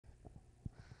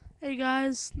Hey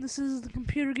guys, this is the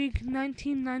Computer Geek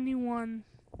 1991.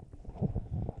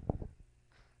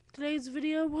 Today's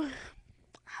video,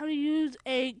 how to use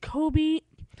a Coby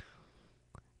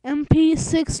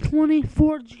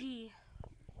MP620-4G.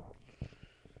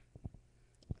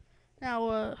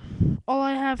 Now, all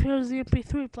I have here is the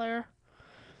MP3 player,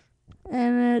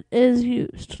 and it is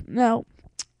used. Now,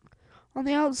 on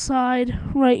the outside,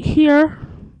 right here,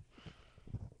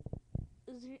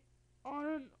 is the on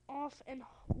and off and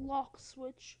lock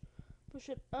switch. Push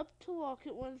it up to lock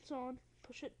it when it's on,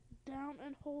 push it down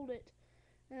and hold it,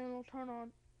 and it'll turn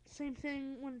on. Same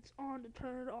thing when it's on to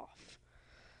turn it off.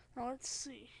 Now let's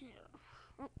see here.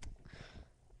 Oh,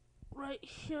 right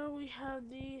here we have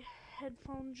the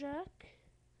headphone jack.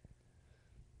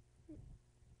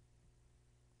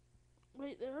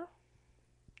 Right there.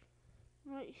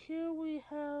 Right here we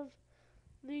have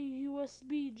the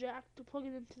USB jack to plug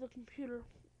it into the computer.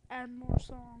 Add more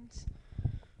songs.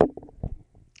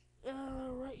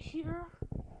 Right here,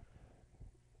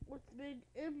 with the big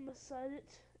M beside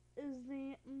it, is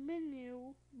the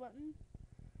menu button.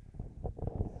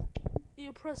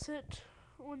 You press it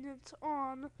when it's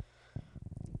on,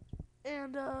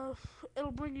 and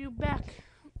it'll bring you back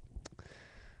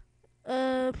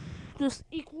just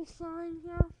equal sign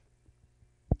here.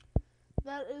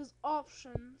 That is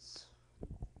options.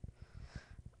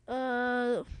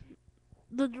 The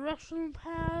direction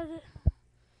pad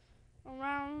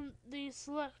around the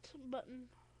select button.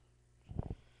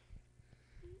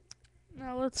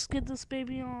 Now let's get this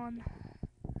baby on.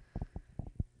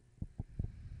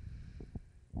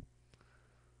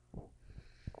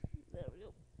 There we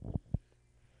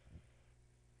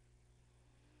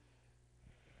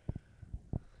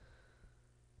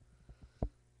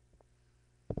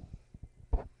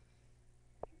go.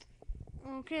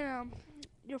 Okay, now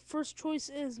your first choice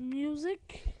is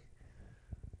music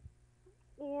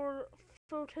or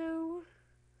photo.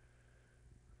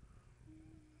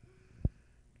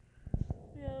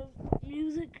 We have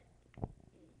music,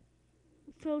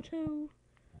 photo,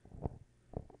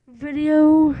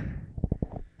 video,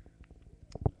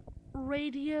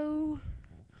 radio,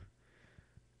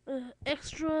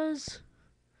 extras,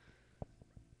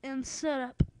 and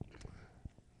setup.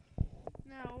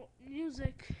 Now,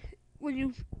 music, when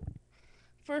you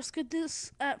first get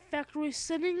this at factory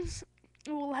settings,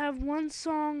 it will have one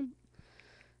song,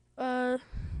 but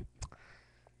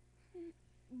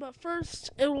first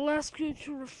it will ask you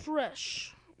to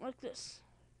refresh, like this.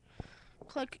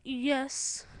 Click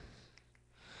yes.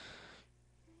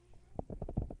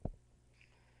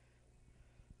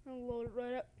 I'll load it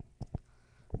right up.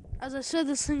 As I said,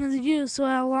 this thing is used, so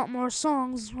I have a lot more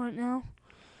songs right now.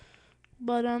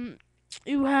 But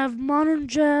you have modern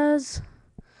jazz,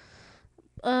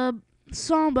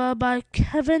 samba by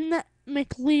Kevin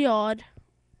MacLeod,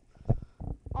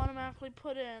 automatically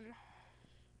put in.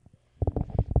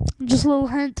 Just a little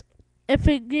hint: if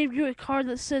it gave you a card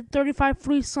that said 35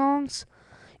 free songs,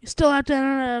 you still have to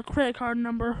enter a credit card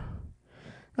number.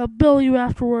 They'll bill you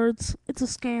afterwards. It's a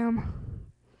scam.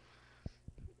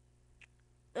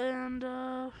 And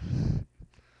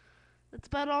that's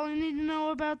about all you need to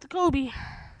know about the Coby.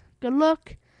 Good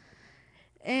luck,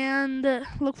 and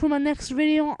look for my next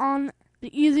video on the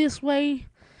easiest way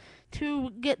to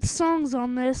get songs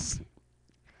on this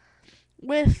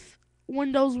with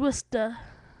Windows Vista.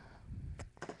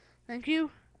 Thank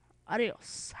you.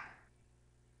 Adios.